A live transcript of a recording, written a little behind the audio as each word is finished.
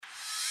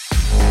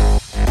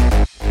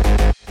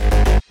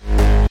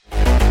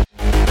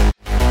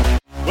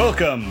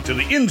Welcome to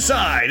the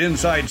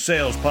Inside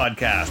Sales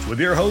Podcast with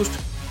your host,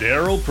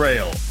 Darryl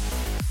Prale.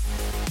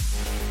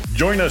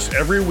 Join us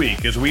every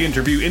week as we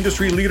interview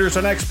industry leaders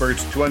and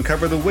experts to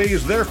uncover the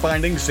ways they're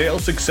finding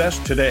sales success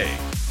today.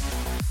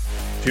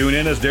 Tune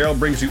in as Darryl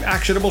brings you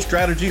actionable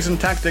strategies and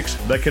tactics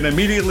that can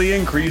immediately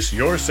increase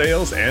your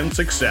sales and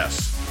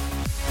success.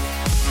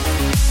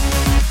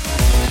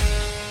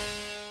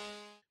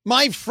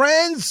 My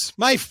friends,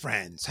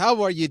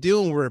 how are you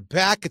doing? We're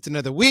back. It's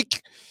another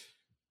week.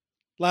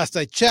 Last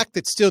I checked,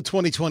 it's still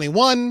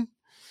 2021.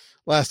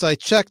 Last I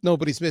checked,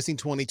 nobody's missing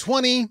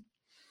 2020.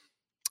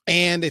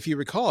 And if you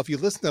recall, if you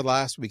listened to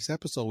last week's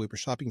episode, we were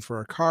shopping for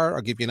a car.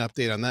 I'll give you an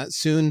update on that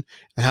soon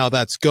and how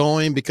that's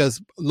going,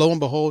 because lo and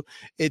behold,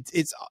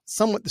 it's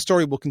somewhat, the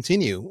story will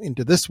continue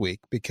into this week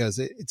because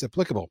it's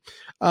applicable.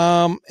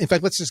 In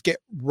fact, let's just get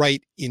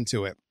right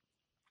into it.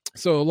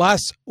 So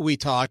last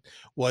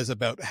episode was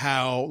about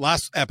how,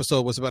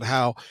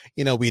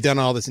 we've done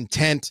all this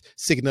intent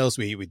signals.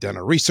 We've done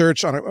a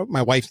research on it.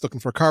 My wife's looking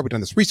for a car. We've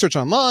done this research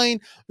online.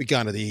 We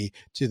got we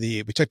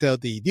checked out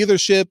the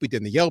dealership. We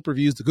did the Yelp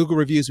reviews, the Google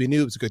reviews. We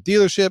knew it was a good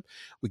dealership.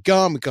 We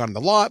got in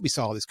the lot. We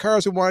saw all these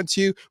cars we wanted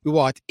to. We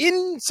walked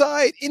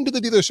inside into the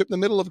dealership in the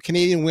middle of a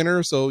Canadian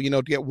winter. So,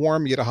 to get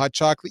warm, you get a hot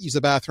chocolate, use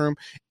the bathroom,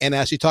 and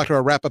actually talk to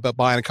our rep about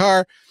buying a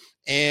car.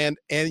 And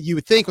you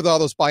would think with all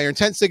those buyer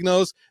intent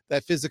signals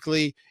that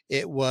physically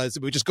we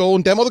would just go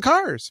and demo the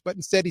cars. But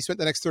instead, he spent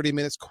the next 30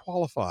 minutes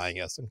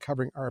qualifying us and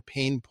covering our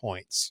pain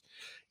points.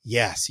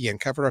 Yes, he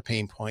uncovered our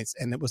pain points,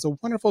 and it was a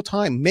wonderful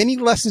time. Many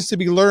lessons to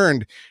be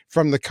learned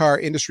from the car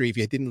industry. If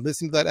you didn't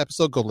listen to that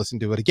episode, go listen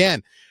to it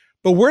again.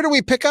 But where do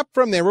we pick up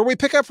from there? Where we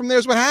pick up from there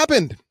is what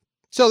happened.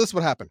 So this is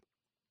what happened.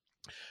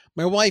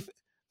 My wife,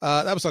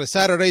 that was on a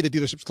Saturday. The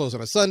dealership's closed on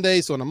a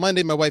Sunday. So on a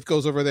Monday, my wife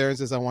goes over there and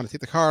says, I want to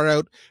take the car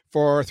out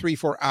for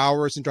 3-4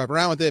 hours and drive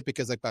around with it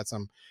because I've got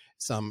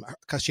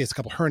because she has a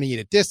couple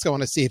herniated discs. I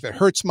want to see if it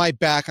hurts my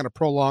back on a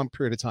prolonged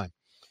period of time.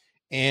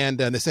 And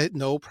they said,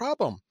 no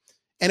problem.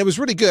 And it was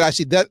really good.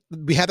 Actually, that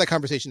we had that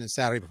conversation on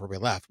Saturday before we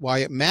left. Why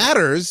it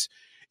matters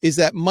is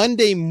that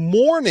Monday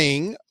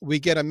morning, we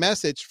get a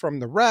message from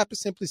the rep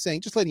simply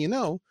saying, just letting you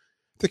know,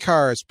 the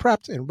car is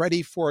prepped and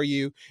ready for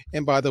you.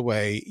 And by the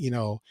way,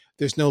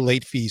 there's no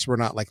late fees. We're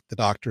not like the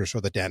doctors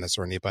or the dentist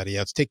or anybody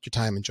else. Take your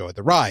time, enjoy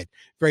the ride.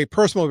 Very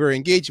personal, very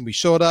engaging. We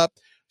showed up.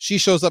 She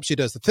shows up. She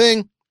does the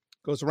thing,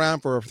 goes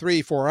around for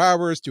 3-4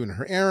 hours doing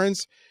her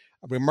errands.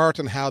 I remarked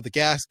on how the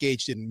gas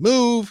gauge didn't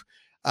move.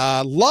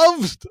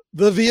 Loved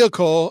the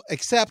vehicle,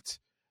 except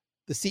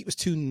the seat was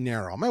too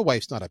narrow. My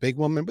wife's not a big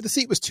woman, but the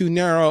seat was too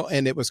narrow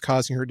and it was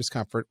causing her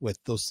discomfort with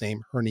those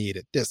same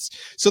herniated discs.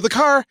 So the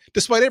car,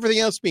 despite everything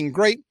else being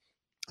great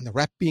and the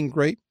rep being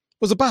great,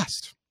 was a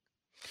bust.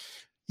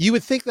 You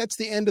would think that's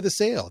the end of the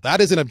sale. That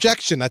is an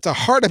objection. That's a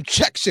hard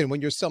objection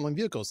when you're selling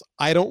vehicles.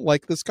 I don't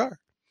like this car.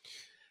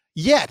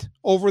 Yet,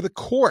 over the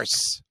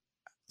course,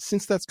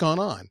 since that's gone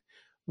on,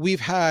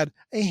 we've had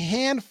a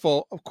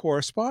handful of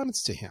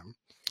correspondence to him.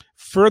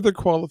 Further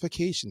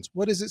qualifications.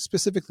 What is it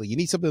specifically? You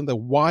need something in the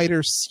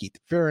wider seat.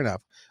 Fair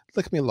enough.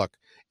 Let me look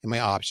at my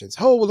options.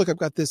 Oh, well, look, I've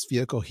got this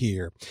vehicle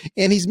here.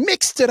 And he's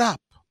mixed it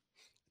up.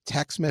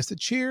 Text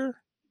message here,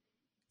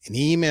 an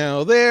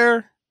email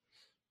there,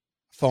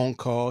 phone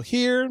call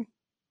here.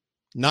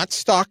 Not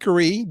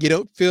stalkery. You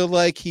don't feel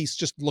like he's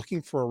just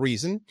looking for a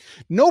reason.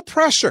 No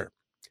pressure.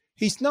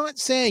 He's not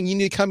saying you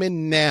need to come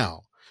in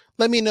now.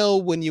 Let me know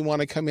when you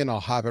want to come in. I'll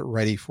have it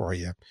ready for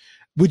you.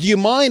 Would you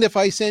mind if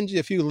I send you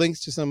a few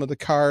links to some of the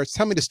cars?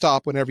 Tell me to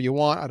stop whenever you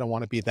want. I don't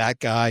want to be that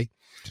guy.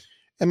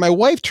 And my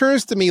wife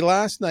turns to me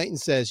last night and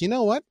says, you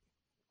know what?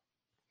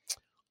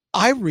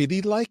 I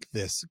really like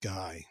this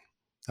guy.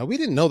 Now, we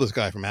didn't know this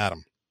guy from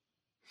Adam.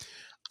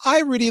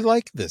 I really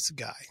like this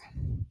guy.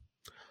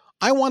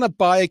 I want to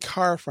buy a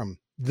car from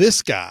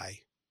this guy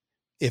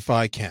if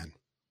I can.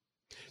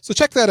 So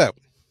check that out.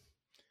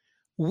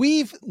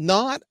 We've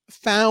not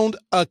found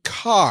a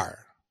car.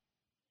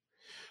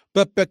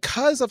 But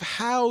because of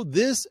how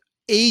this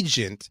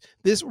agent,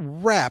 this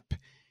rep,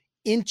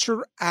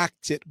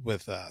 interacted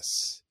with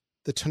us,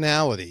 the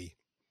tonality,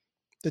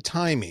 the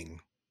timing,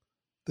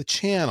 the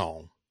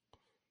channel,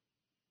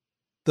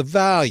 the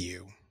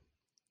value,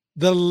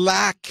 the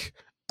lack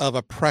of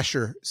a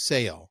pressure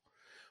sale,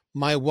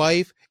 my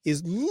wife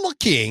is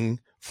looking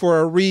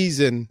for a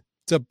reason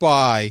to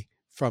buy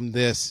from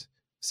this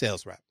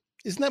sales rep.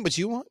 Isn't that what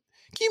you want?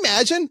 Can you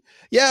imagine?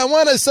 Yeah, I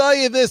want to sell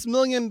you this $1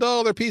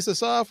 million piece of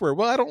software.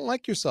 Well, I don't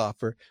like your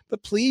software,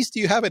 but please,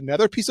 do you have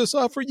another piece of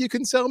software you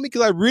can sell me?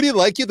 Because I really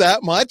like you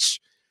that much.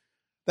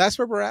 That's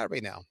where we're at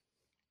right now.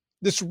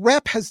 This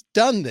rep has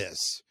done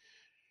this,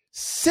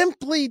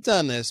 simply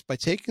done this by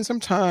taking some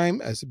time,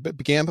 as it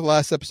began the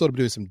last episode, of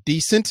doing some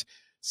decent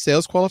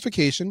sales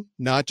qualification,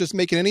 not just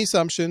making any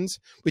assumptions.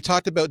 We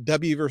talked about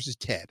W versus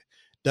TED.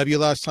 W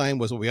last time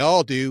was what we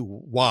all do.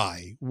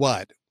 Why,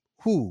 what,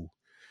 who,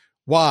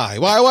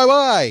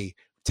 why?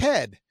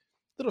 TED,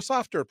 little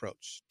softer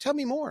approach. Tell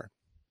me more.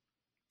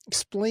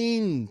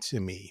 Explain to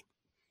me.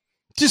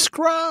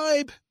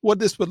 Describe what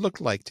this would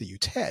look like to you,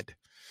 TED.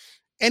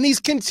 And he's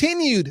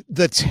continued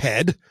the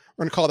TED.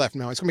 We're going to call that from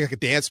now on. It's going to be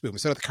like a dance move.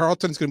 Instead of the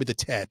Carlton, it's going to be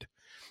the TED.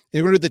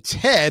 And we're going to do the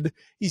TED.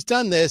 He's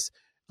done this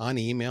on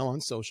email,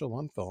 on social,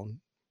 on phone.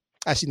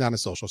 Actually, not on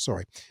social,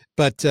 sorry.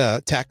 But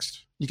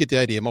text. You get the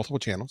idea, multiple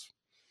channels.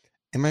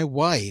 And my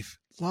wife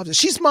loves it.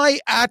 She's my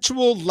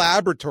actual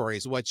laboratory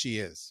is what she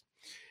is.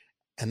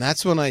 And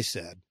that's when I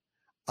said,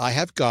 I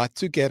have got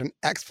to get an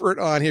expert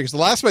on here. Because the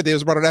last one I did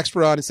was brought an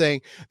expert on and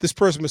saying, this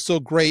person was so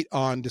great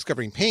on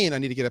discovering pain, I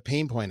need to get a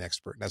pain point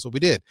expert. And that's what we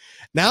did.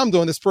 Now I'm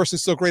doing, this person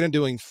is so great on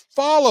doing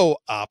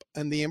follow-up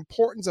and the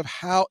importance of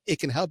how it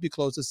can help you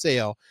close a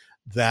sale.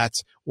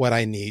 That's what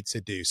I need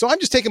to do. So I'm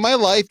just taking my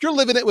life. You're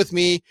living it with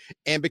me.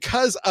 And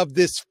because of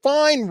this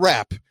fine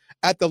rep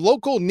at the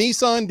local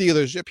Nissan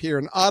dealership here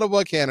in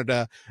Ottawa,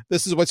 Canada,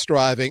 this is what's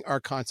driving our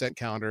content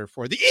calendar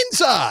for the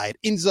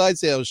Inside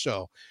Sales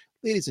Show.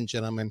 Ladies and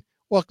gentlemen,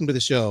 welcome to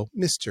the show,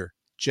 Mr.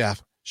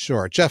 Jeff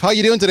Short. Jeff, how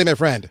you doing today, my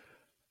friend?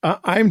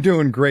 I'm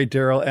doing great,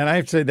 Darryl. And I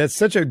have to say, that's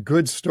such a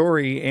good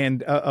story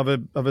and of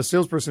a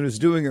salesperson who's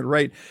doing it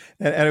right.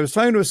 And I was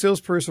talking to a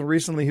salesperson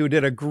recently who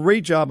did a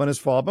great job on his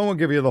follow-up. I won't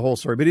give you the whole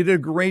story, but he did a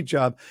great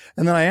job.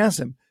 And then I asked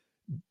him,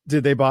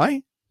 did they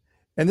buy?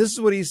 And this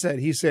is what he said.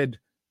 He said,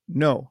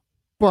 no,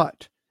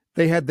 but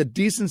they had the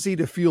decency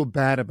to feel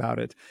bad about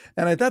it.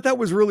 And I thought that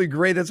was really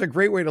great. That's a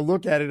great way to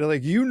look at it.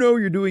 Like,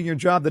 you're doing your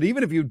job, that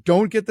even if you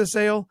don't get the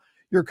sale,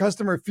 your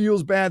customer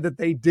feels bad that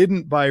they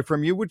didn't buy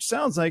from you, which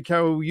sounds like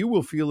how you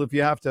will feel if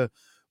you have to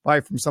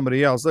buy from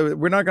somebody else.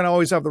 We're not going to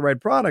always have the right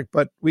product,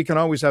 but we can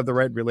always have the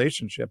right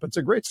relationship. It's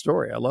a great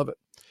story. I love it.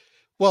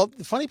 Well,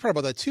 the funny part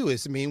about that too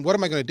is, what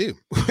am I going to do?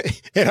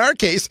 In our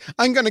case,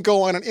 I'm going to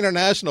go on an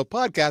international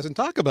podcast and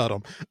talk about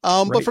them.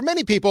 Right. But for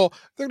many people,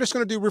 they're just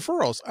going to do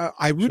referrals.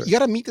 You got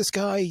to meet this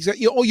guy.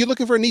 You're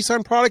looking for a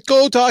Nissan product?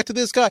 Go talk to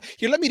this guy.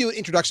 Here, let me do an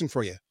introduction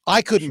for you.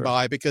 I couldn't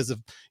buy because of,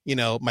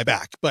 my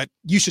back, but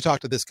you should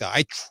talk to this guy.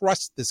 I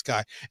trust this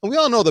guy. And we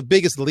all know the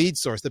biggest lead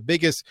source, the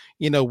biggest,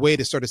 way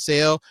to start a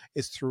sale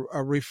is through a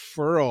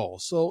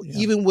referral. So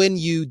even when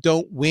you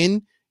don't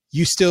win,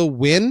 you still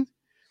win.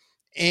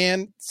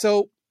 And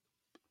so,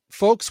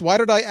 folks, why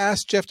did I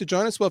ask Jeff to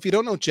join us? Well, if you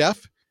don't know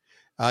Jeff,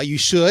 you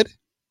should.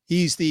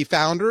 He's the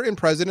founder and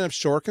president of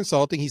Shore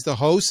Consulting. He's the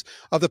host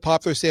of the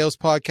popular sales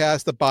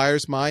podcast, The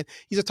Buyer's Mind.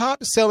 He's a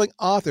top-selling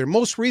author.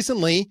 Most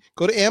recently,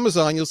 go to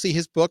Amazon. You'll see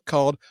his book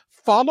called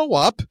Follow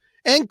Up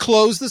and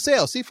Close the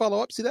Sale. See,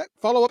 follow up. See that?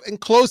 Follow up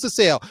and close the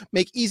sale.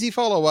 Make easy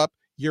follow-up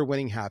your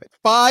winning habit.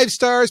 5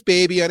 stars,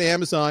 baby, on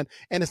Amazon.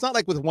 And it's not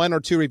like with 1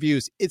 or 2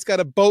 reviews. It's got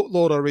a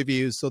boatload of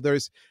reviews. So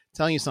there's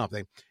telling you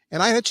something.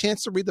 And I had a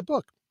chance to read the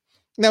book.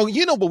 Now,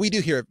 you know what we do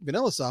here at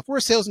VanillaSoft. We're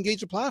a sales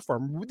engagement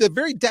platform. The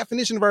very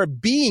definition of our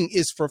being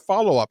is for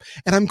follow-up.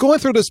 And I'm going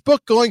through this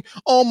book going,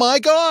 oh my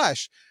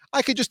gosh,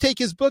 I could just take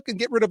his book and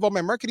get rid of all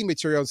my marketing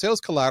material and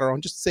sales collateral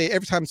and just say,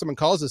 every time someone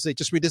calls us, say,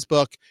 just read this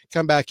book,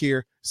 come back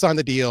here, sign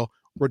the deal.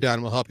 We're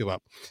done. We'll help you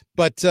out.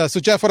 But so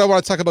Jeff, what I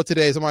want to talk about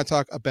today is I want to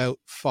talk about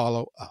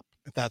follow-up,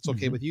 if that's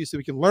okay with you, so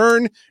we can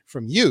learn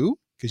from you,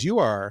 because you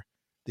are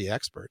the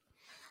expert,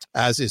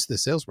 as is the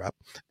sales rep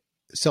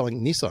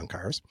selling Nissan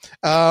cars.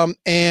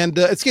 And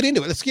let's get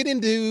into it. Let's get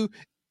into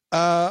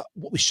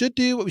what we should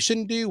do, what we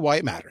shouldn't do, why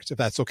it matters, if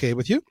that's okay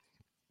with you.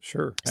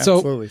 Sure.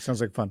 Absolutely.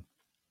 Sounds like fun.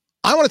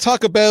 I want to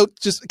talk about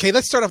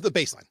let's start off the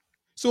baseline.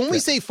 So when we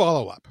say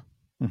follow-up,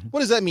 what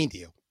does that mean to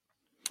you?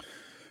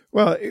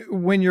 Well,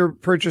 when you're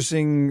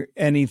purchasing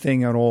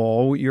anything at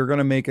all, you're going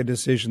to make a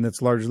decision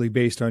that's largely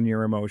based on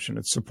your emotion.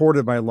 It's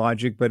supported by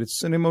logic, but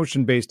it's an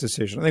emotion-based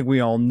decision. I think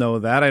we all know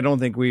that. I don't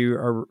think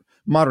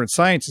modern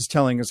science is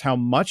telling us how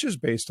much is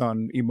based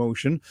on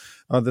emotion.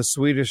 The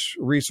Swedish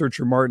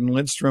researcher Martin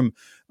Lindstrom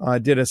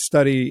did a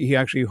study. He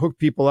actually hooked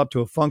people up to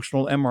a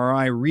functional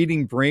MRI,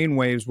 reading brain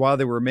waves while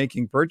they were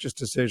making purchase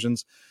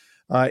decisions.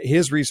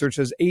 His research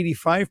says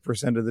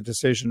 85% of the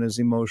decision is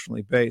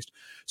emotionally based.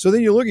 So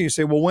then you look and you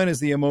say, well, when is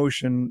the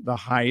emotion the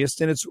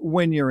highest? And it's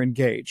when you're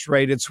engaged,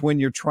 right? It's when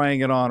you're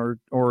trying it on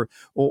or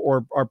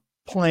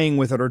playing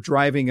with it or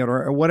driving it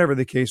or whatever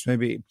the case may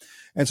be.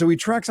 And so we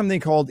track something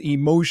called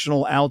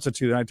emotional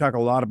altitude. And I talk a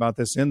lot about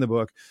this in the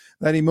book.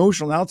 That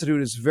emotional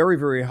altitude is very,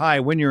 very high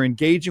when you're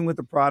engaging with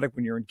the product,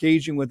 when you're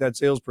engaging with that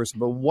salesperson.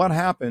 But what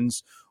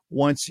happens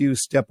once you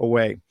step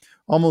away?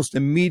 Almost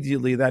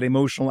immediately, that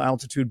emotional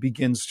altitude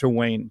begins to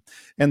wane.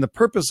 And the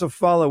purpose of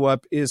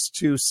follow-up is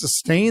to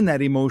sustain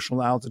that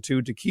emotional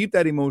altitude, to keep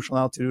that emotional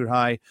altitude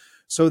high,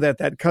 so that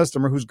that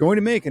customer who's going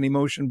to make an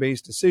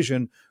emotion-based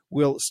decision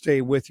will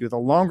stay with you. The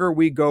longer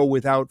we go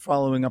without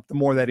following up, the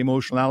more that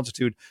emotional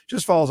altitude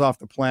just falls off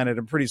the planet,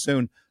 and pretty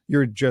soon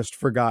you're just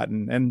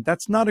forgotten. And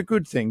that's not a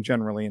good thing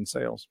generally in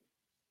sales.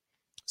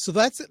 So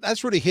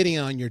that's really hitting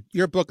on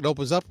your book. It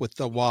opens up with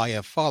the why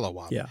of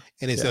follow-up. Yeah.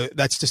 And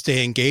that's to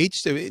stay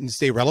engaged and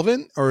stay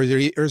relevant, or is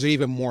there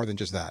even more than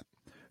just that?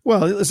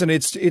 Well, listen,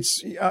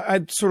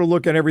 I sort of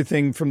look at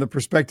everything from the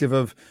perspective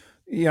of,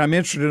 I'm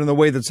interested in the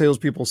way that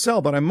salespeople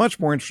sell, but I'm much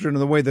more interested in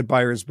the way that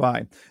buyers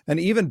buy. And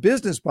even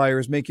business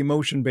buyers make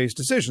emotion-based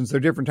decisions. They're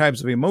different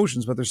types of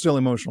emotions, but they're still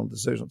emotional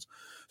decisions.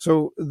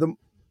 So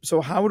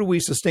So how do we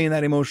sustain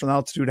that emotional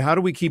altitude? How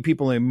do we keep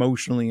people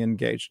emotionally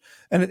engaged?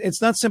 And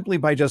it's not simply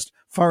by just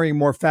firing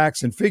more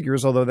facts and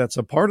figures, although that's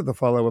a part of the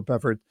follow-up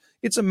effort.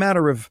 It's a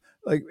matter of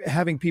like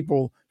having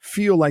people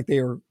feel like they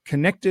are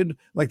connected,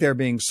 like they're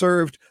being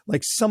served,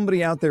 like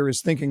somebody out there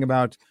is thinking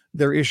about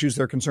their issues,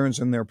 their concerns,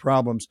 and their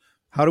problems.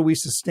 How do we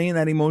sustain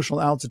that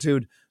emotional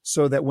altitude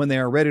so that when they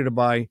are ready to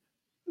buy,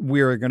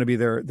 we're going to be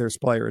their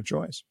supplier of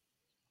choice?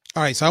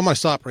 All right. So I'm going to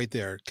stop right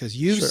there because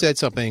you Sure. said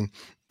something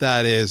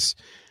that is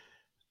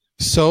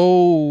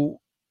so,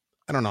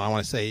 I don't know, I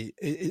want to say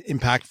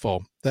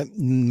impactful that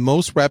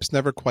most reps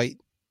never quite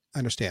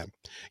understand.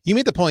 You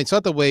made the point. It's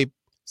not the way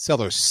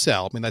sellers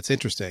sell. I mean, that's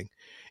interesting.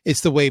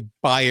 It's the way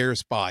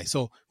buyers buy.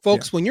 So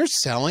folks, when you're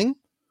selling,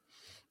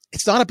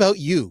 it's not about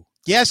you.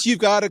 Yes, you've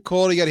got a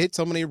quota. You got to hit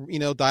so many,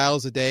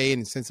 dials a day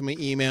and send so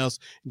many emails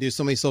and do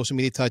so many social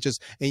media touches.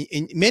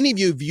 And many of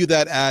you view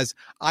that as,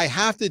 I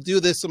have to do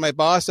this so my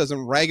boss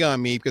doesn't rag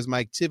on me because my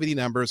activity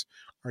numbers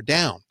are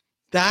down.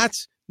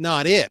 That's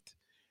not it.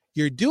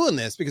 You're doing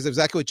this because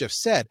exactly what Jeff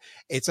said.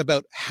 It's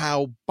about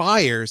how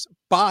buyers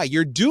buy.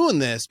 You're doing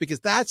this because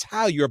that's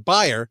how your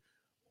buyer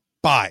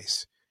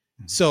buys.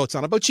 So it's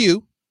not about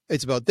you.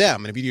 It's about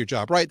them. And if you do your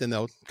job right, then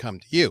they'll come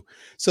to you.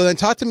 So then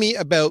talk to me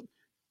about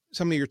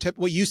some of your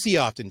what you see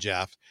often,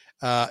 Jeff,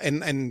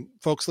 and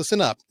folks,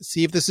 listen up,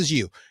 see if this is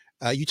you.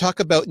 You talk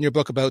about in your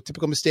book about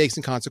typical mistakes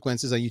and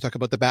consequences, and you talk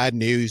about the bad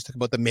news, talk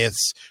about the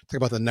myths, talk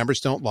about the numbers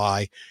don't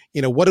lie.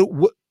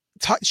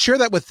 Share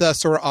that with us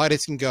so our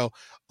audience can go,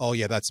 oh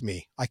yeah, that's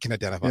me. I can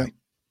identify. Yeah.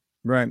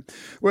 Right.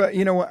 Well,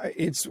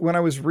 it's when I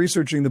was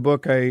researching the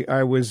book, I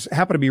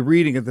happened to be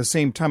reading at the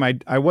same time.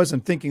 I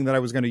wasn't thinking that I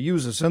was going to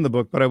use this in the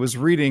book, but I was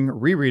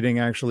rereading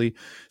actually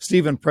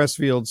Stephen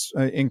Pressfield's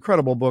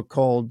incredible book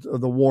called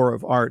The War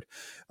of Art,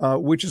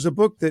 which is a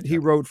book that he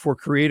wrote for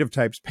creative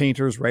types,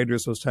 painters,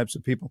 writers, those types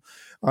of people,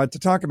 to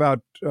talk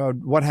about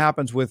what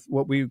happens with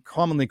what we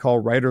commonly call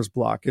writer's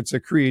block. It's a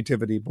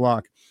creativity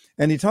block.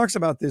 And he talks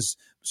about this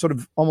sort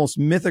of almost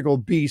mythical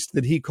beast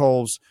that he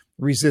calls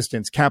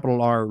resistance, capital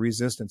R,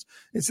 resistance.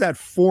 It's that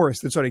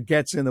force that sort of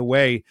gets in the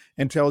way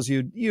and tells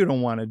you, you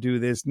don't want to do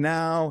this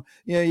now.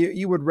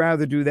 You would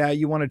rather do that.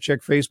 You want to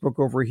check Facebook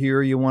over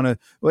here. You want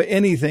to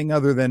anything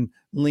other than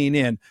lean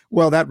in.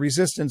 Well, that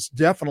resistance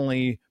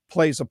definitely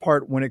plays a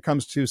part when it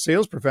comes to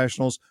sales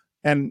professionals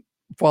and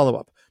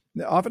follow-up.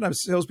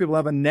 Oftentimes, salespeople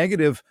have a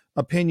negative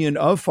opinion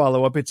of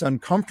follow-up. It's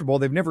uncomfortable.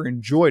 They've never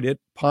enjoyed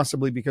it,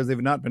 possibly because they've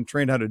not been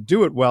trained how to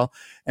do it well.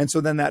 And so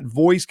then that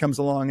voice comes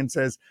along and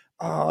says,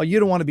 oh, you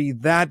don't want to be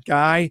that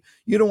guy.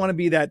 You don't want to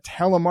be that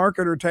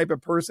telemarketer type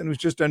of person who's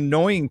just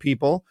annoying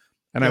people.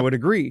 And I would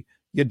agree,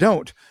 you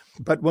don't.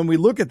 But when we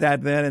look at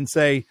that then and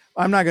say,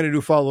 I'm not going to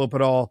do follow-up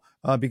at all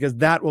because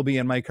that will be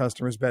in my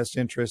customer's best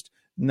interest.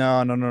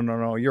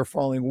 No. You're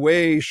falling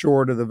way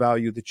short of the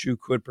value that you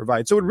could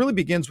provide. So it really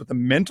begins with the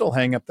mental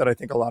hang-up that I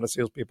think a lot of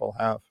salespeople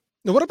have.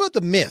 Now, what about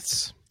the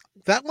myths?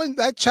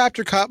 That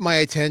chapter caught my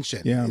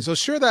attention. Yeah. So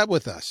share that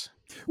with us.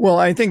 Well,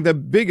 I think the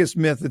biggest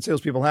myth that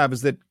salespeople have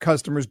is that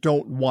customers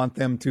don't want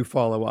them to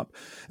follow up.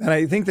 And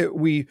I think that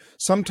we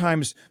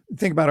sometimes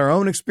think about our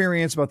own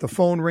experience, about the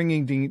phone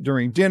ringing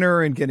during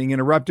dinner and getting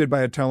interrupted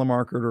by a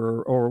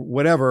telemarketer or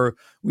whatever.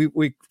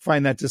 We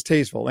find that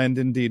distasteful, and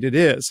indeed it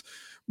is.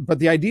 But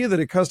the idea that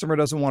a customer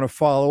doesn't want to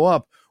follow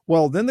up,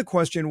 well, then the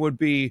question would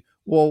be,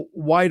 well,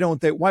 why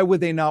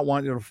would they not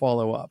want you to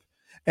follow up?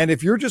 And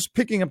if you're just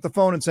picking up the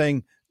phone and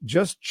saying,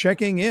 just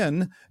checking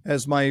in,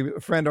 as my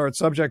friend Art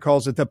Subject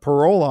calls it, the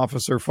parole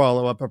officer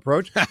follow-up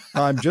approach,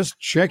 I'm just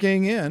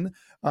checking in,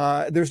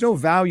 there's no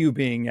value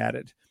being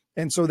added.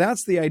 And so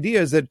that's the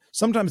idea, is that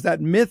sometimes that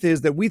myth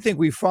is that we think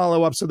we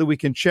follow up so that we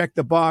can check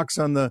the box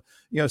on the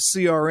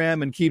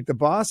CRM and keep the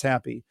boss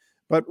happy.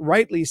 But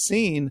rightly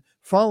seen,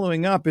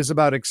 following up is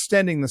about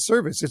extending the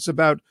service. It's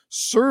about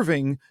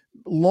serving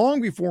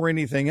long before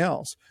anything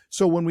else.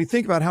 So when we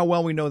think about how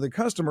well we know the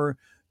customer,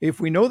 if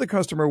we know the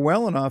customer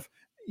well enough,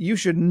 you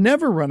should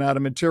never run out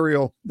of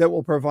material that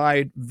will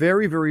provide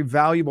very, very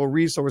valuable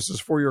resources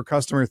for your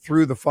customer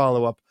through the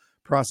follow-up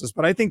process.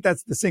 But I think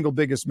that's the single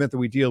biggest myth that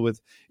we deal with,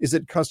 is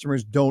that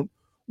customers don't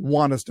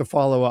want us to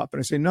follow up.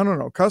 And I say,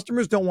 no.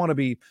 Customers don't want to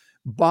be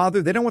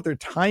bothered. They don't want their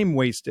time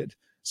wasted.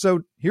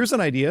 So here's an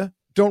idea.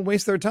 Don't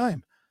waste their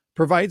time.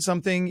 Provide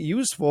something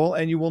useful,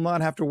 and you will not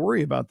have to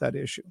worry about that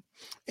issue.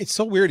 It's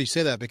so weird you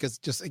say that, because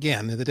just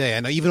again, the day, I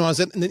know even when I was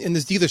in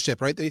this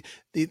dealership, right?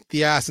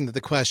 The asking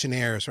the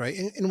questionnaires, right?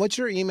 And what's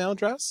your email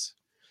address?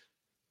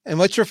 And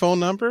what's your phone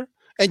number?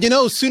 And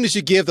as soon as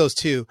you give those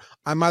two,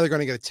 I'm either going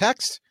to get a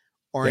text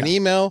or an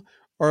email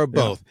or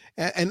both.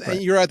 Yeah.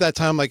 And you're at that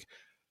time like,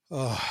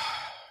 oh,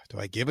 do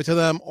I give it to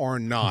them or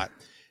not?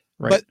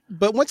 Right.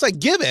 But once I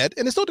give it,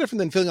 and it's no different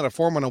than filling out a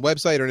form on a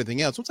website or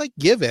anything else. Once I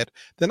give it,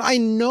 then I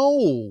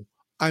know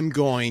I'm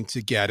going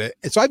to get it.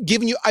 And so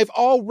I've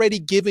already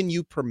given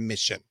you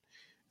permission.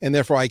 And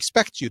therefore I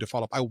expect you to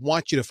follow up. I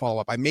want you to follow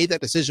up. I made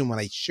that decision when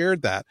I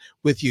shared that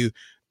with you.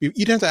 You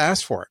didn't have to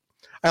ask for it.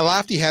 I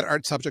laughed you had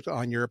Art Subject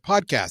on your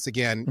podcast.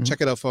 Again,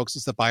 check it out, folks.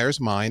 It's The Buyer's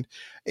Mind.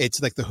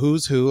 It's like the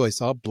who's who. I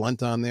saw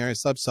Blunt on there. I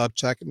saw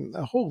Subcheck and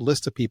a whole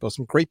list of people,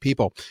 some great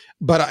people.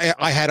 But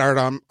I had Art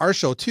on our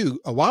show too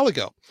a while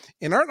ago.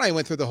 And Art and I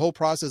went through the whole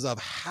process of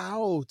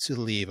how to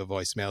leave a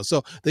voicemail.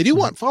 So they do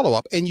want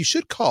follow-up, and you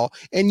should call,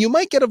 and you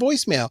might get a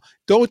voicemail.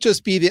 Don't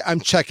just be the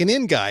I'm checking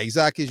in guy,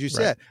 exactly as you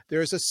said.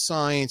 There is a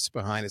science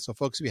behind it. So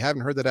folks, if you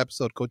haven't heard that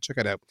episode, go check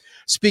it out.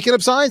 Speaking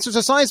of science, there's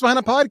a science behind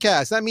a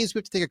podcast. That means we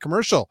have to take a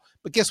commercial.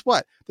 But guess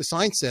what? The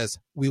science says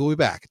we will be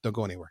back. Don't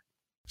go anywhere.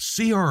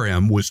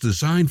 CRM was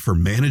designed for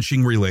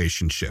managing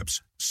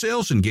relationships.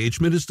 Sales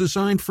engagement is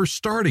designed for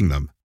starting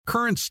them.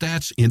 Current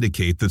stats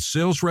indicate that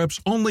sales reps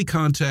only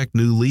contact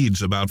new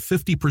leads about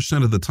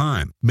 50% of the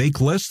time, make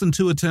less than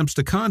 2 attempts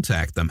to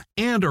contact them,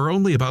 and are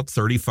only about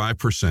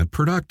 35%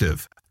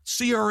 productive.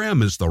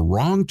 CRM is the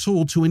wrong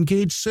tool to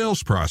engage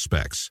sales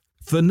prospects.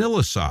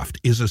 VanillaSoft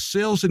is a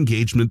sales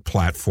engagement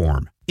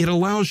platform. It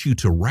allows you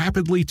to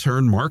rapidly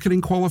turn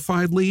marketing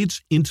qualified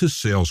leads into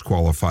sales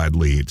qualified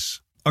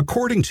leads.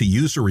 According to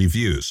user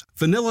reviews,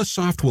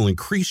 VanillaSoft will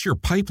increase your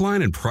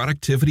pipeline and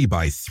productivity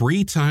by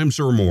 3 times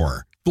or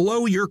more.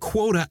 Blow your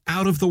quota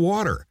out of the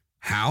water.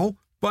 How?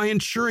 By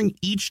ensuring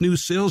each new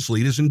sales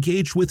lead is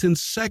engaged within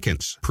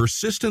seconds,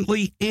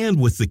 persistently, and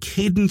with the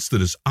cadence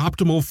that is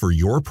optimal for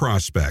your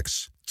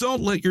prospects.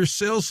 Don't let your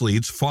sales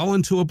leads fall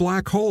into a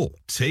black hole.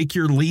 Take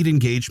your lead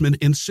engagement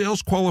and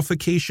sales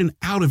qualification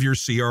out of your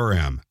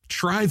CRM.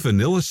 Try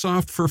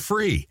VanillaSoft for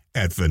free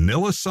at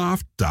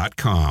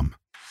vanillasoft.com.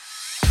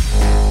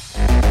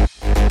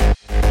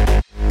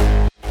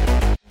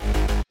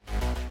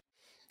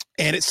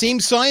 And it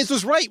seems science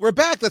was right. We're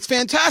back. That's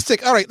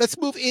fantastic. All right, let's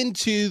move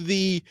into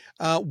the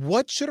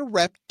what should a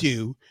rep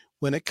do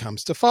when it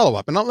comes to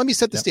follow-up. And let me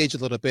set the stage a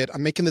little bit.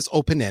 I'm making this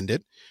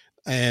open-ended,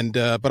 and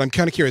but I'm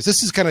kind of curious.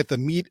 This is kind of the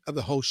meat of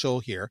the whole show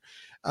here.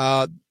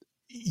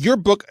 Your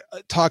book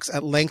talks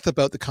at length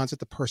about the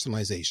concept of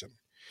personalization.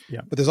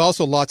 Yeah. But there's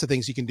also lots of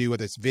things you can do,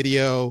 whether it's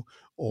video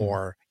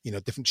or,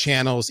 different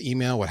channels,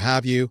 email, what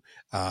have you,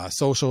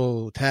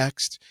 social,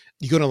 text.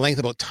 You go to length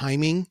about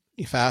timing,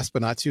 fast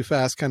but not too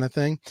fast kind of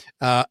thing,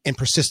 and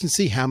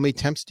persistency. How many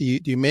attempts do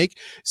you make?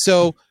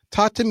 So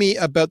talk to me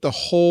about the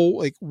whole,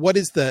 like, what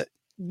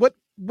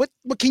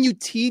can you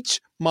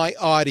teach my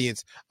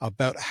audience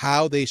about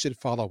how they should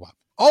follow up?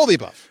 All of the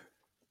above.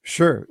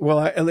 Sure.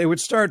 Well, it would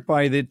start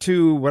by the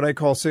 2, what I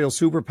call sales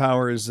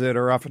superpowers that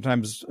are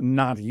oftentimes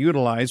not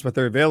utilized, but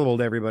they're available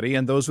to everybody.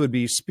 And those would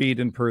be speed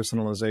and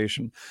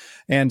personalization.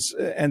 And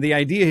the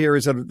idea here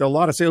is that a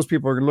lot of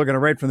salespeople are going to look at it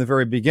right from the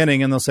very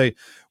beginning, and they'll say,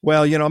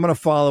 well, I'm going to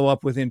follow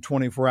up within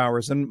 24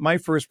 hours. And my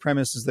first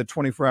premise is that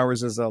 24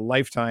 hours is a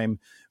lifetime.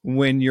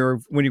 When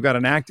you've got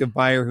an active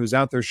buyer who's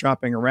out there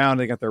shopping around,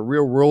 they got their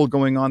real world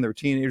going on, their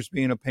teenagers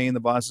being a pain, the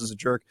boss is a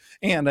jerk,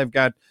 and I've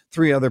got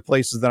 3 other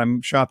places that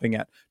I'm shopping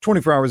at.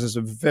 24 hours is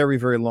a very,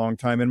 very long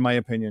time, in my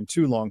opinion,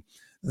 too long.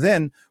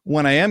 Then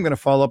when I am going to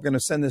follow up, I'm going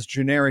to send this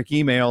generic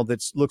email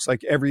that looks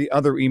like every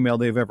other email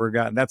they've ever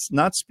gotten. That's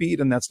not speed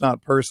and that's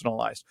not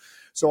personalized.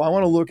 So I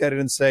want to look at it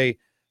and say,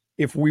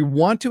 if we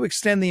want to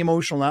extend the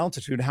emotional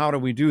altitude, how do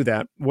we do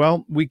that?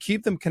 Well, we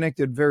keep them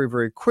connected very,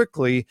 very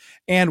quickly,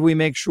 and we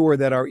make sure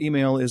that our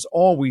email is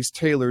always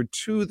tailored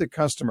to the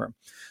customer.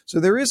 So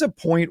there is a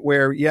point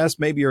where, yes,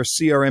 maybe your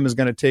CRM is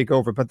going to take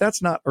over, but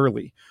that's not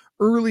early.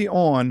 Early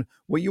on,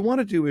 what you want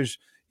to do is,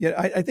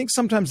 I think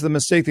sometimes the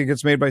mistake that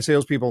gets made by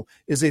salespeople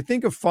is they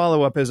think of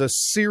follow-up as a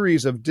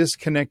series of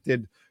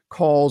disconnected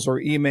calls or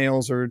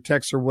emails or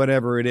texts or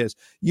whatever it is.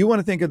 You want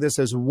to think of this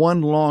as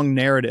one long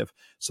narrative.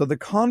 So the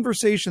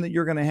conversation that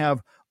you're going to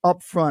have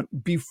up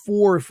front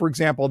before, for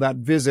example, that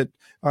visit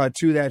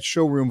to that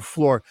showroom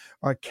floor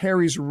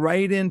carries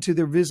right into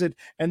the visit.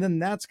 And then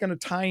that's going to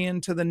tie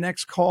into the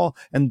next call.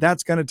 And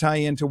that's going to tie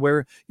into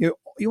where you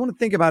want to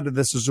think about it.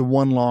 This is a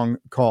one long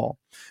call,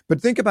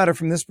 but think about it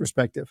from this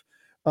perspective.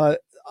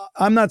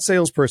 I'm not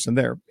salesperson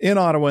there in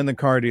Ottawa in the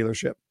car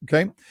dealership.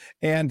 Okay.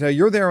 And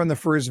you're there on the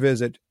first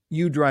visit.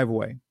 You drive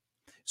away.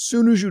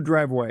 Soon as you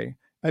drive away,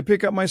 I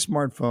pick up my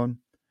smartphone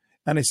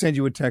and I send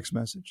you a text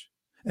message.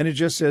 And it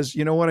just says,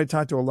 you know what? I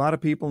talked to a lot of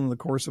people in the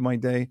course of my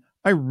day.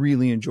 I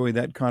really enjoyed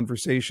that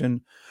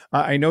conversation.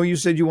 I know you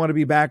said you want to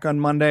be back on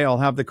Monday. I'll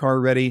have the car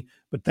ready,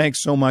 but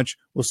thanks so much.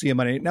 We'll see you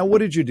Monday. Now, what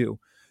did you do?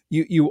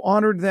 You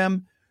honored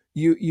them.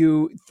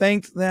 You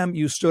thanked them.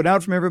 You stood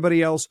out from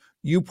everybody else.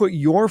 You put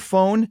your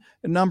phone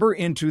number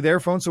into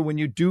their phone. So when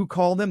you do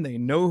call them, they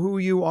know who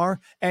you are,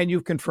 and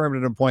you've confirmed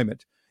an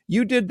appointment.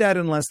 You did that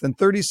in less than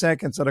 30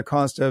 seconds at a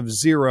cost of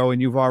 $0,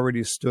 and you've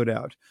already stood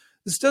out.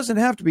 This doesn't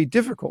have to be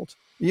difficult.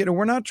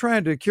 We're not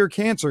trying to cure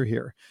cancer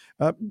here,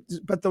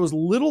 but those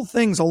little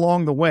things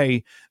along the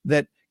way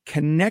that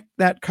connect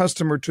that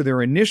customer to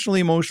their initial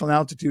emotional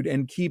altitude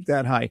and keep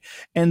that high.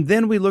 And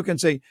then we look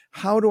and say,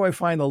 how do I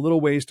find the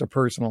little ways to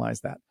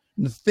personalize that?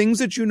 The things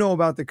that you know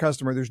about the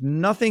customer, there's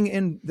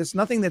nothing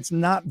that's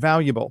not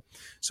valuable.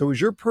 So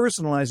as you're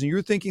personalizing,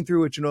 you're thinking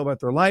through what you know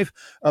about their life,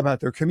 about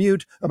their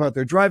commute, about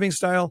their driving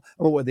style,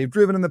 about what they've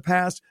driven in the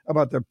past,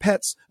 about their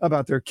pets,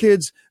 about their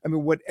kids. I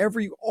mean,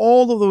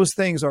 all of those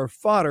things are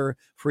fodder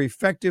for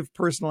effective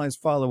personalized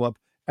follow-up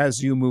as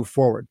you move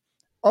forward.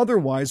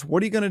 Otherwise,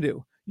 what are you going to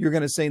do? You're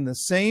going to send the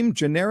same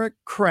generic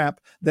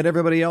crap that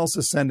everybody else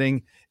is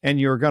sending, and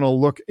you're going to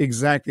look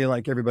exactly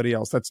like everybody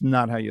else. That's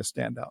not how you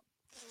stand out.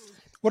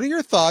 What are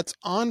your thoughts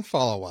on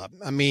follow-up?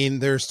 I mean,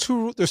 there's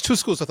two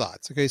schools of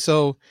thoughts. Okay,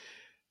 so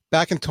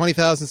back in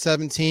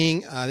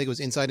 2017, I think it was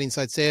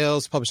Inside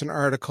Sales published an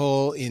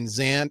article in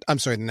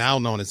now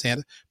known as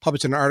Zant,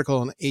 published an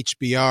article in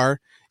HBR.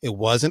 It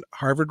wasn't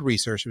Harvard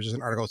research. It was just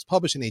an article that was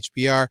published in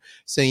HBR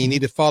saying you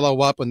need to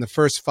follow up in the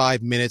first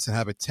 5 minutes and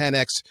have a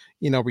 10x,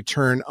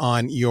 return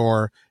on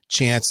your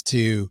chance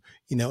to,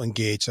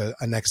 engage a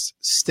next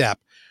step.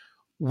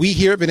 We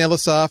here at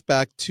VanillaSoft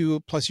back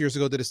 2+ years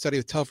ago did a study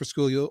with Telfer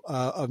School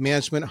of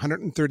Management,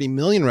 130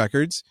 million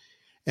records.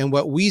 And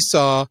what we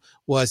saw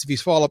was if you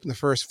follow up in the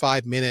first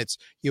 5 minutes,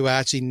 you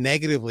actually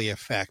negatively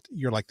affect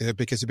your likelihood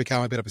because you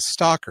become a bit of a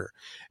stalker.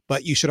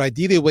 But you should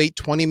ideally wait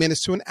 20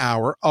 minutes to an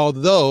hour,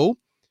 although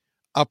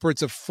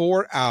upwards of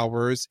 4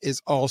 hours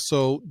is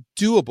also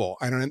doable.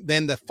 And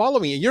then the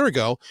following a year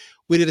ago,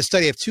 we did a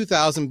study of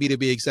 2,000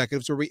 B2B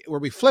executives where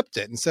we flipped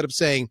it. Instead of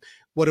saying,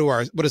 what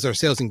does our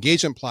sales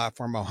engagement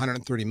platform,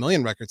 130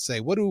 million records say?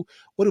 What do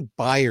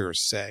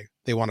buyers say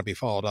they want to be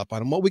followed up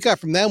on? And what we got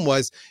from them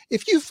was,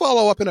 if you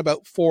follow up in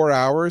about 4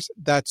 hours,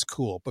 that's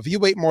cool. But if you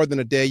wait more than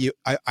a day,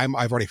 I've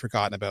already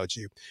forgotten about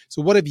you.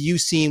 So what have you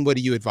seen? What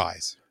do you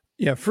advise?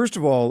 Yeah, first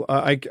of all,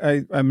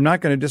 I'm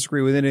not going to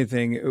disagree with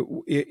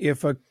anything.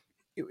 If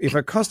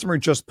a customer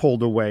just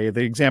pulled away,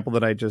 the example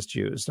that I just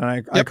used,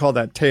 and I call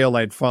that tail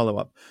light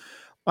follow-up,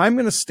 I'm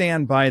going to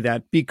stand by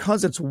that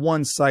because it's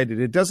one-sided.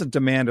 It doesn't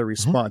demand a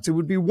response. It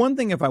would be one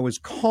thing if I was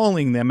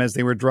calling them as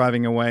they were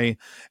driving away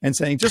and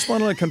saying, just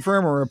wanted to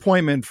confirm our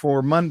appointment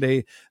for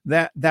Monday.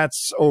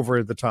 That's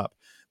over the top.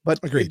 But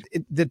agreed.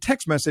 The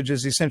text message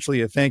is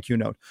essentially a thank you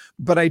note.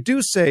 But I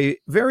do say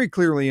very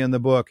clearly in the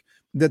book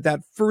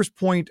that first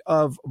point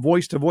of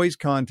voice-to-voice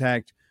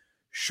contact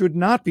should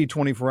not be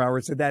 24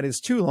 hours. That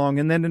is too long.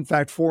 And then, in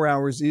fact, 4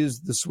 hours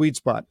is the sweet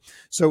spot.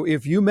 So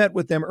if you met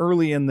with them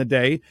early in the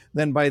day,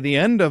 then by the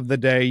end of the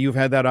day, you've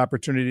had that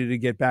opportunity to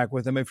get back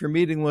with them. If you're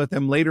meeting with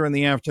them later in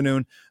the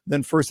afternoon,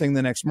 then first thing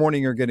the next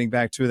morning, you're getting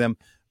back to them.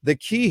 The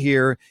key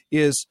here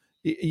is,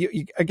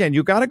 you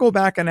got to go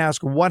back and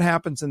ask what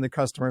happens in the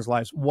customer's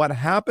lives, what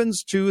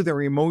happens to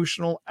their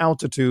emotional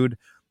altitude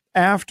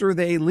after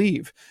they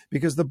leave,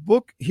 because the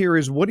book here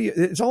is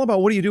it's all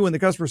about what do you do when the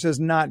customer says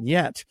not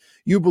yet.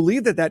 You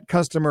believe that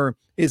customer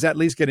is at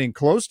least getting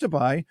close to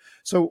buy.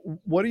 So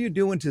what are you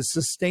doing to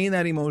sustain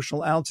that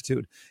emotional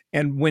altitude?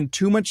 And when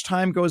too much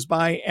time goes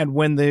by and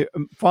when the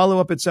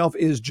follow-up itself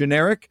is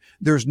generic,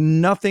 there's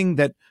nothing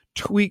that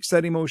tweaks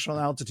that emotional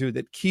altitude,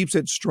 that keeps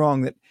it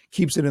strong, that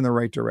keeps it in the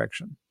right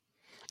direction.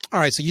 All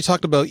right. So you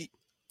talked about, you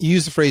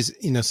use the phrase,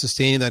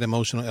 sustaining that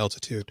emotional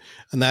altitude.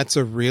 And that's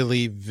a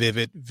really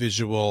vivid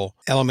visual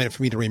element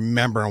for me to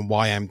remember and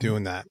why I'm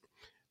doing that.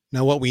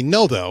 Now, what we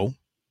know, though,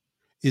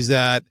 is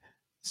that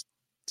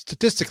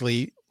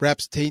statistically,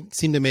 reps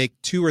seem to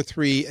make 2 or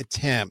 3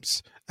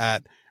 attempts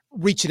at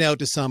reaching out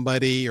to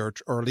somebody or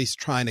at least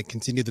trying to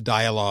continue the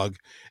dialogue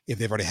if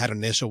they've already had an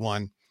initial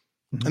one.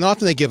 Mm-hmm. And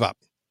often they give up.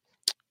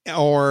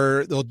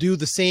 Or they'll do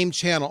the same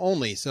channel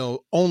only.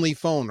 So only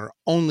phone or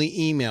only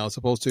email as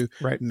opposed to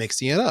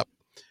mixing it up.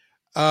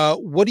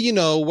 What do you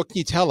know? What can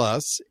you tell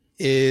us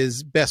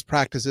is best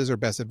practices or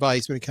best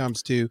advice when it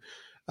comes to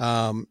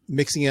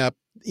mixing up,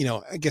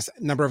 I guess,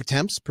 number of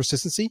attempts,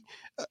 persistency,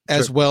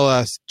 as well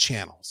as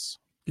channels?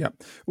 Yeah.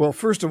 Well,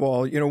 first of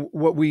all,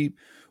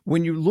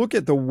 when you look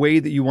at the way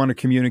that you want to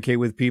communicate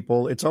with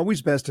people, it's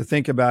always best to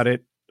think about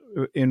it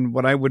in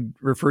what I would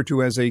refer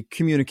to as a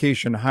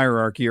communication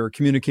hierarchy or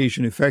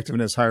communication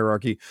effectiveness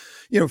hierarchy.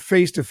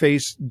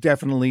 Face-to-face,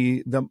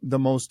 definitely the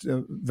most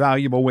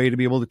valuable way to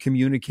be able to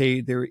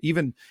communicate there.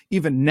 Even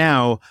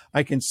now,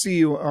 I can see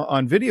you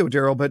on video,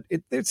 Darryl, but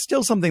it's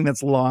still something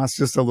that's lost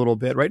just a little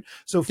bit, right?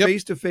 So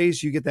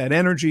face-to-face, you get that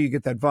energy, you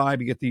get that vibe,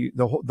 you get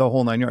the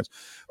whole 9 yards.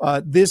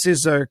 This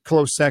is a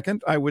close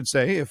second, I would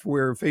say. If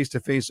we're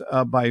face-to-face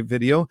by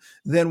video,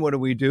 then what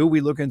do?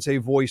 We look and say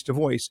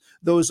voice-to-voice.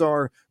 Those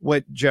are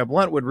what Jeff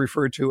Blunt would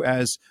refer to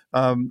as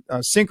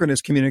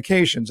synchronous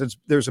communications.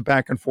 There's a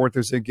back and forth,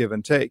 there's a give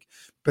and take.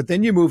 But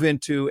then you move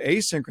into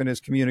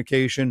asynchronous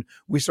communication.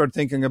 We start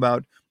thinking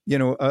about,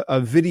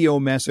 a video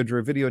message or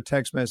a video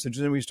text message.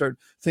 And then we start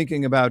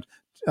thinking about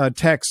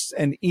texts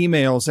and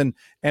emails,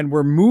 and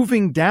we're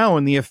moving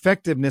down the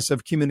effectiveness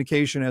of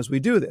communication as we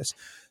do this.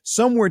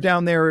 Somewhere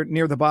down there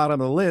near the bottom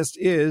of the list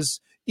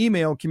is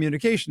email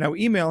communication. Now,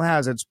 email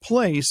has its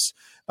place,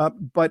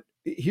 but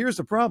here's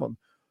the problem.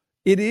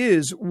 It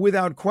is,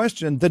 without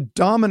question, the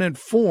dominant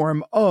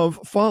form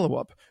of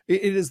follow-up.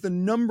 It is the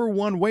number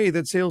one way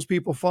that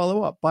salespeople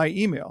follow up, by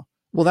email.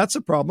 Well, that's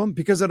a problem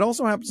because it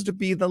also happens to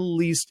be the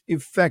least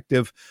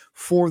effective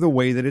for the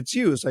way that it's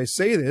used. I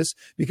say this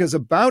because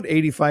about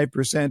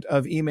 85%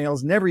 of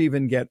emails never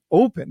even get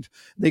opened.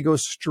 They go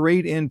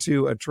straight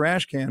into a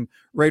trash can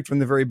right from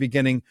the very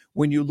beginning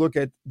when you look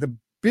at the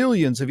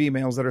billions of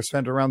emails that are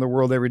sent around the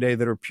world every day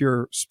that are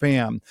pure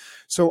spam.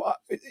 So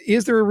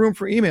is there a room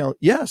for email?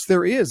 Yes,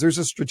 there is. There's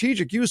a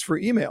strategic use for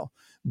email.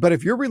 But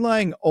if you're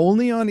relying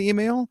only on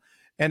email,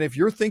 and if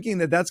you're thinking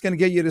that that's going to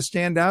get you to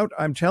stand out,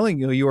 I'm telling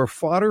you, you are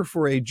fodder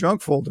for a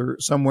junk folder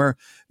somewhere.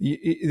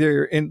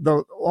 They're in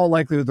all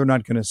likelihood, they're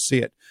not going to see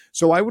it.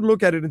 So I would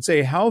look at it and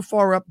say, how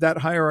far up that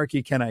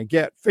hierarchy can I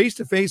get?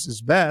 Face-to-face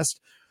is best.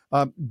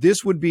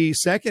 This would be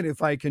second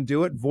if I can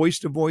do it.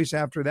 Voice-to-voice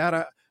after that.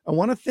 I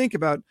want to think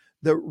about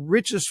the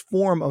richest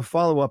form of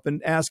follow-up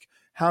and ask,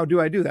 how do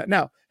I do that?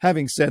 Now,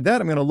 having said that,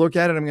 I'm going to look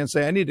at it. I'm going to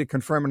say, I need to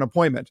confirm an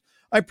appointment.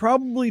 I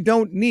probably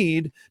don't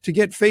need to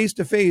get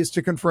face-to-face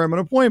to confirm an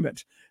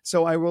appointment.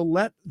 So I will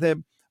let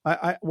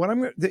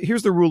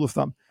here's the rule of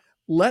thumb.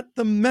 Let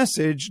the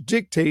message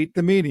dictate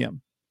the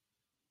medium.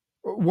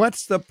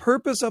 What's the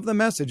purpose of the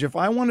message? If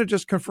I want to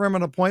just confirm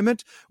an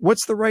appointment,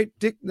 what's the right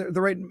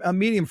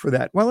medium for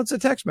that? Well, it's a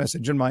text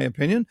message, in my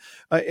opinion.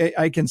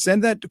 I can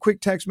send that quick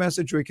text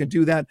message, or I can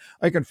do that.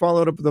 I can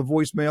follow it up with a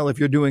voicemail if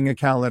you're doing a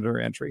calendar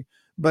entry.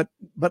 But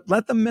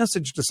let the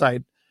message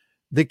decide.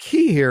 The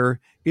key here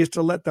is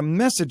to let the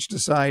message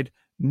decide,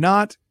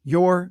 not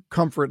your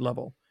comfort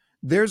level.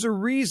 There's a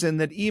reason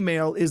that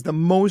email is the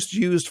most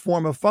used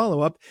form of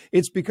follow-up.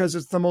 It's because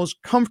it's the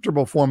most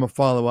comfortable form of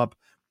follow-up.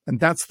 And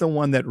that's the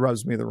one that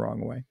rubs me the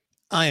wrong way.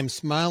 I am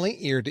smiling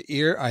ear to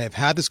ear. I have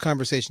had this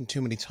conversation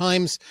too many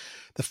times.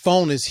 The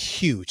phone is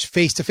huge,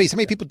 face to face. How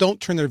many people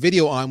don't turn their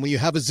video on when you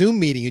have a Zoom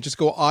meeting? You just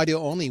go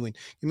audio only when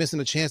you're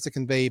missing a chance to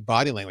convey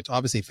body language.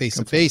 Obviously, face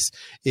to face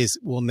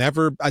will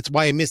never. That's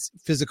why I miss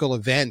physical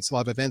events. A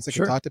lot of events I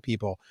can talk to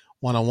people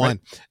one-on-one.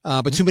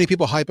 Right. But too many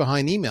people hide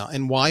behind email.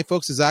 And why,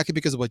 folks? Exactly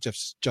because of what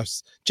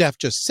Jeff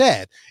just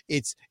said.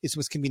 It's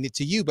what's convenient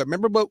to you. But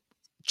remember what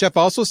Jeff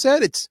also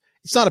said? It's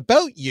not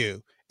about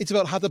you. It's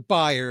about how the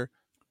buyer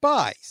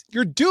buys.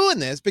 You're doing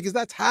this because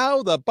that's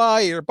how the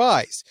buyer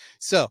buys.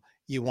 So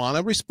you want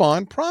to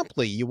respond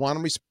promptly. You want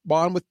to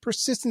respond with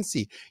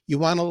persistency. You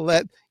want to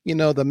let,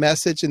 the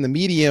message and the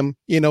medium,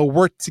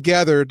 work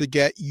together to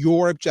get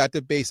your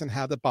objective based on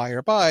how the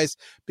buyer buys,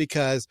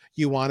 because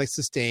you want to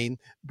sustain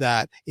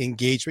that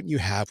engagement you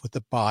have with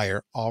the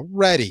buyer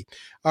already.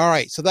 All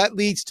right. So that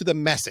leads to the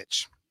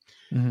message.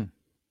 Mm-hmm.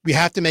 We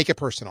have to make it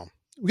personal.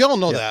 We all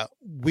know that.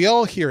 We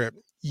all hear it.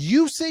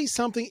 You say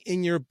something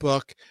in your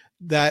book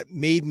that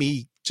made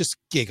me just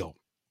giggle.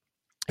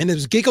 And it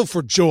was giggle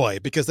for joy,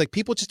 because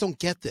people just don't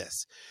get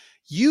this.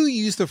 You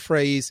use the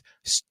phrase,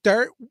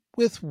 start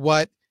with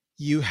what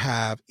you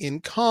have in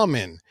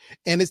common.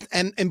 And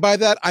by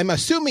that, I'm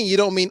assuming you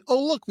don't mean,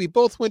 oh, look, we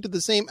both went to the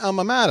same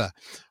alma mater.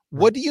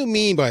 What do you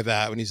mean by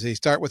that when you say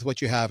start with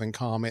what you have in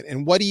common?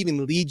 And what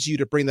even leads you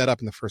to bring that up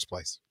in the first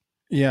place?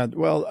 Yeah,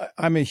 well,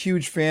 I'm a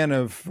huge fan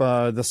of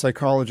the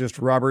psychologist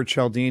Robert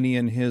Cialdini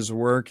and his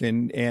work,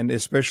 and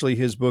especially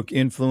his book,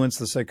 Influence,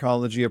 the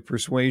Psychology of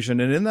Persuasion.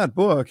 And in that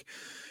book,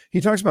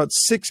 he talks about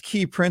 6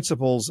 key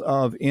principles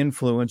of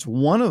influence.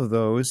 One of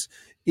those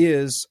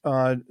is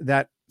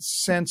that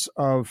sense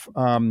of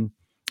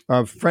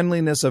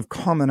friendliness, of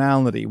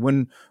commonality.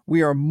 When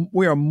we are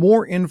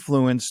more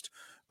influenced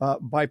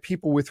by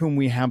people with whom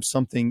we have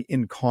something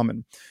in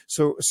common.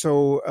 So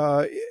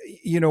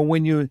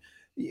when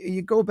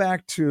you go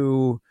back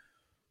to,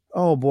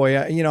 oh boy,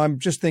 I'm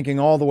just thinking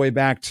all the way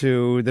back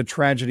to the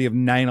tragedy of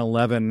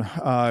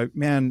 9/11.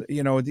 Man,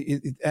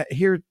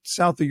 here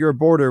south of your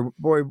border,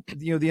 boy,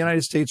 the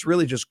United States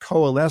really just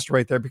coalesced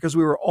right there because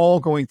we were all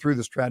going through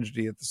this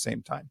tragedy at the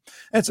same time.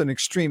 That's an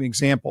extreme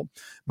example.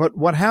 But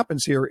what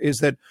happens here is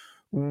that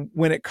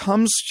when it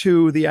comes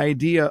to the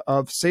idea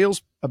of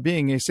sales, of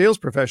being a sales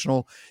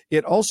professional,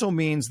 it also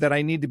means that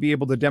I need to be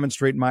able to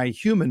demonstrate my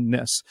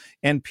humanness,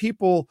 and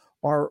people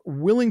are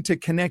willing to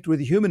connect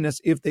with humanness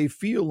if they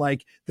feel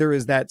like there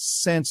is that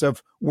sense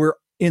of we're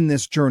in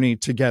this journey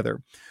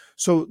together.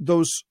 So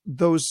those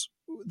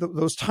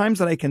times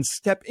that I can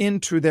step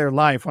into their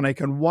life, when I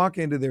can walk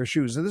into their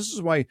shoes. And this is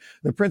why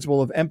the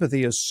principle of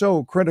empathy is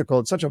so critical.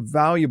 It's such a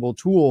valuable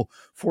tool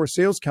for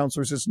sales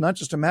counselors. It's not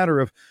just a matter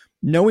of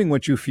knowing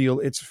what you feel,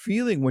 it's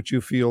feeling what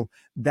you feel.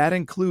 That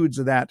includes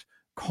that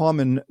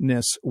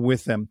commonness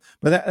with them.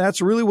 But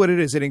that's really what it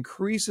is. It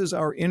increases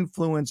our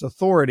influence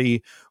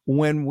authority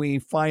when we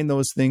find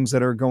those things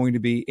that are going to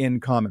be in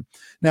common.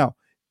 Now,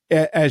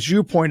 as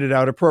you pointed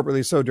out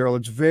appropriately so, Darryl,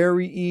 it's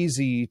very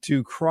easy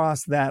to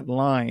cross that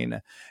line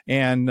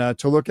and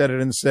to look at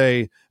it and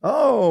say,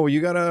 oh,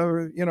 you got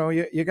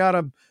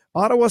a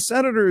Ottawa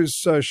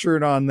Senators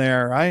shirt on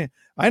there. I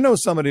know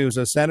somebody who's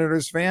a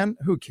Senators fan.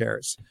 Who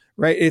cares,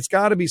 right? It's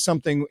got to be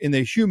something in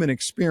the human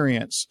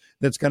experience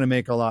that's going to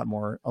make a lot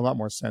more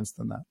sense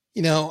than that.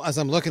 As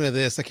I'm looking at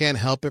this, I can't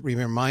help but be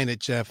reminded,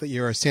 Jeff, that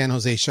you're a San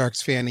Jose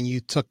Sharks fan and you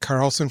took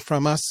Carlson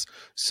from us.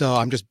 So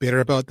I'm just bitter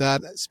about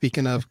that.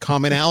 Speaking of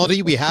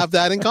commonality, we have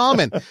that in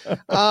common.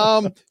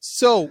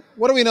 So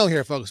what do we know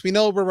here, folks? We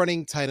know we're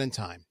running tight on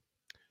time.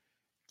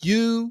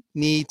 You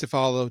need to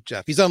follow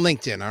Jeff. He's on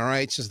LinkedIn. All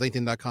right. It's just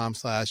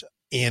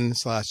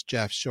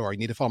linkedin.com/in/Jeff Shore. You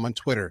need to follow him on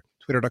Twitter,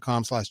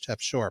 twitter.com/Jeff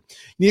Shore. You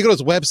need to go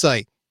to his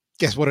website,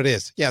 Guess what it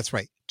is? Yeah, that's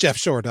right.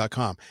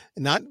 JeffShore.com.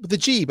 Not with a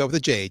G, but with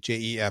a J,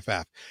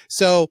 Jeff.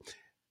 So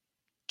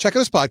check out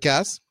his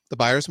podcast, The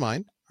Buyer's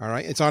Mind. All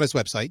right. It's on his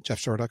website,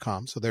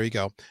 JeffShore.com. So there you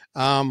go.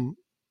 You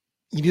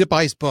need to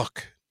buy his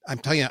book. I'm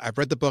telling you, I've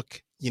read the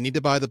book. You need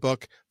to buy the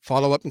book,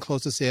 follow up and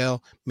close the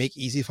sale, make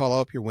easy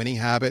follow-up your winning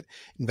habit,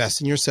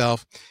 invest in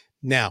yourself.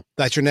 Now,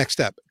 that's your next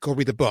step. Go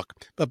read the book.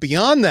 But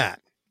beyond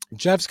that,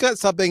 Jeff's got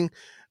something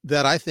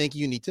that I think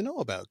you need to know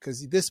about,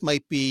 because this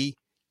might be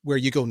where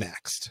you go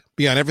next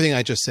beyond everything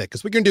I just said.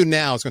 Because what you're going to do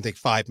now is going to take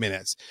 5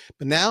 minutes.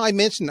 But now I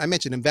mentioned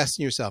invest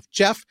in yourself.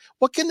 Jeff,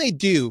 what can they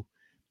do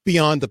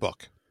beyond the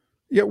book?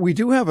 Yeah, we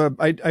do have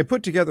I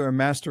put together a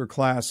master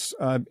class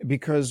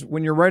because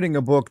when you're writing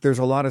a book, there's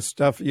a lot of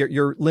stuff.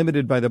 You're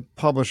limited by the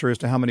publisher as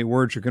to how many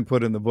words you can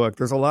put in the book.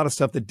 There's a lot of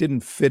stuff that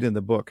didn't fit in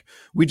the book.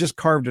 We just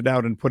carved it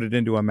out and put it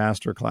into a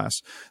master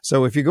class.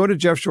 So if you go to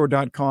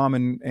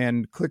jeffshore.com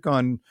and click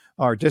on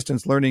our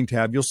distance learning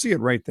tab, you'll see it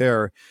right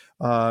there.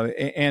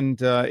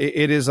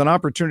 It is an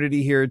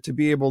opportunity here to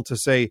be able to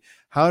say,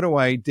 how do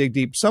I dig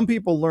deep? Some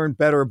people learn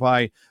better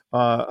by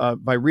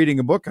reading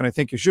a book, and I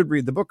think you should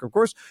read the book, of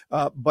course.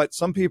 But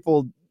some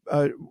people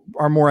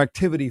are more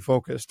activity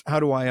focused. How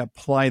do I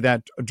apply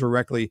that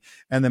directly?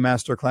 And the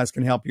masterclass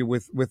can help you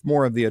with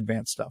more of the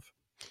advanced stuff.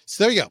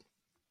 So there you go.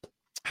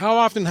 How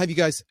often have you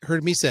guys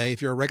heard me say,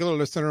 if you're a regular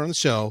listener on the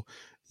show,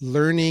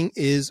 learning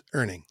is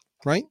earning,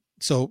 right?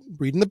 So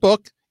reading the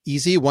book,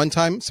 easy,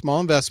 one-time, small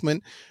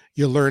investment.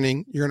 You're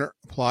learning. You're going to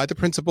apply the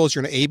principles.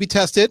 You're going to A/B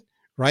test it.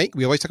 Right?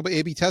 We always talk about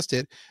A/B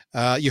tested.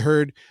 You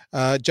heard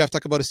Jeff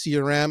talk about a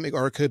CRM,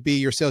 or it could be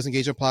your sales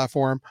engagement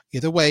platform.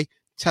 Either way,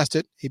 test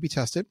it, A/B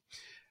test it.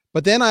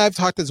 But then I've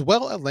talked as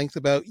well at length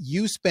about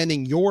you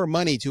spending your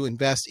money to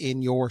invest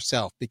in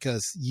yourself,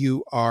 because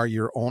you are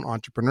your own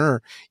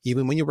entrepreneur,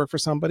 even when you work for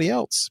somebody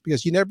else,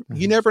 because you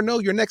never know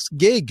your next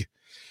gig.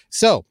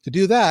 So to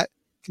do that,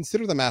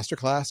 consider the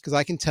masterclass, because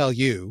I can tell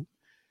you,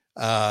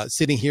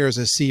 sitting here as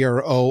a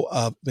CRO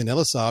of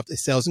VanillaSoft, a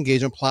sales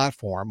engagement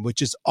platform, which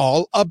is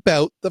all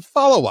about the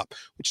follow-up,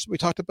 which is what we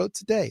talked about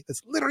today.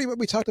 That's literally what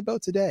we talked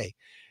about today,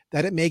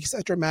 that it makes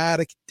a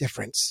dramatic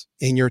difference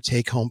in your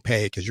take-home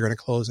pay, because you're going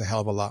to close a hell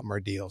of a lot more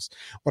deals.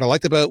 What I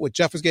liked about what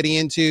Jeff was getting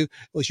into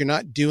was you're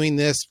not doing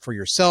this for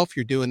yourself.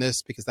 You're doing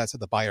this because that's how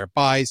the buyer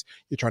buys.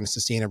 You're trying to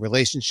sustain a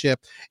relationship,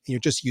 and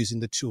you're just using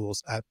the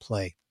tools at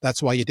play.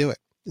 That's why you do it.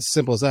 It's as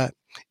simple as that.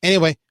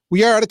 Anyway,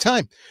 we are out of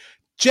time.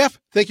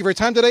 Jeff, thank you for your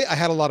time today. I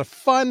had a lot of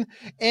fun.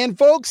 And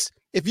folks,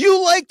 if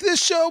you like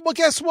this show, well,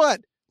 guess what?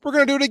 We're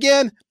going to do it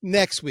again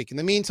next week. In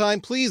the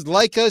meantime, please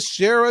like us,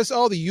 share us,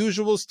 all the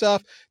usual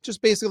stuff.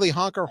 Just basically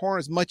honk our horn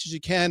as much as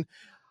you can.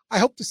 I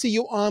hope to see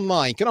you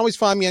online. You can always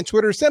find me on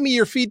Twitter. Send me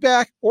your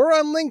feedback, or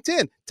on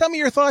LinkedIn. Tell me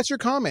your thoughts, your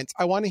comments.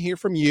 I want to hear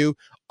from you.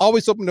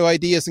 Always open to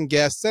ideas and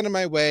guests. Send them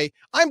my way.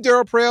 I'm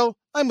Darryl Prale.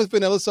 I'm with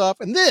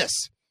VanillaSoft, and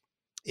this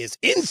is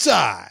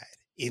Inside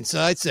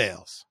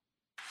Sales.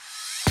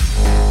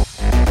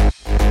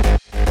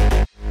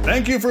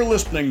 Thank you for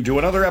listening to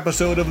another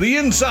episode of the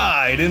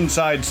Inside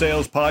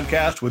Sales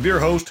podcast with your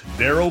host,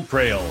 Darryl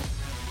Prale.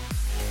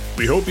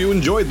 We hope you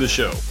enjoyed the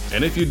show,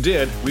 and if you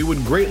did, we would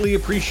greatly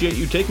appreciate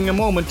you taking a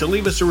moment to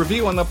leave us a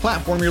review on the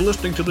platform you're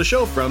listening to the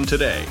show from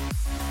today.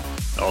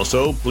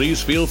 Also,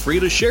 please feel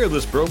free to share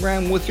this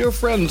program with your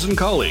friends and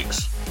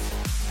colleagues.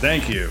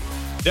 Thank you.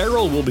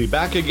 Darryl will be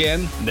back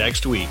again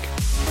next week.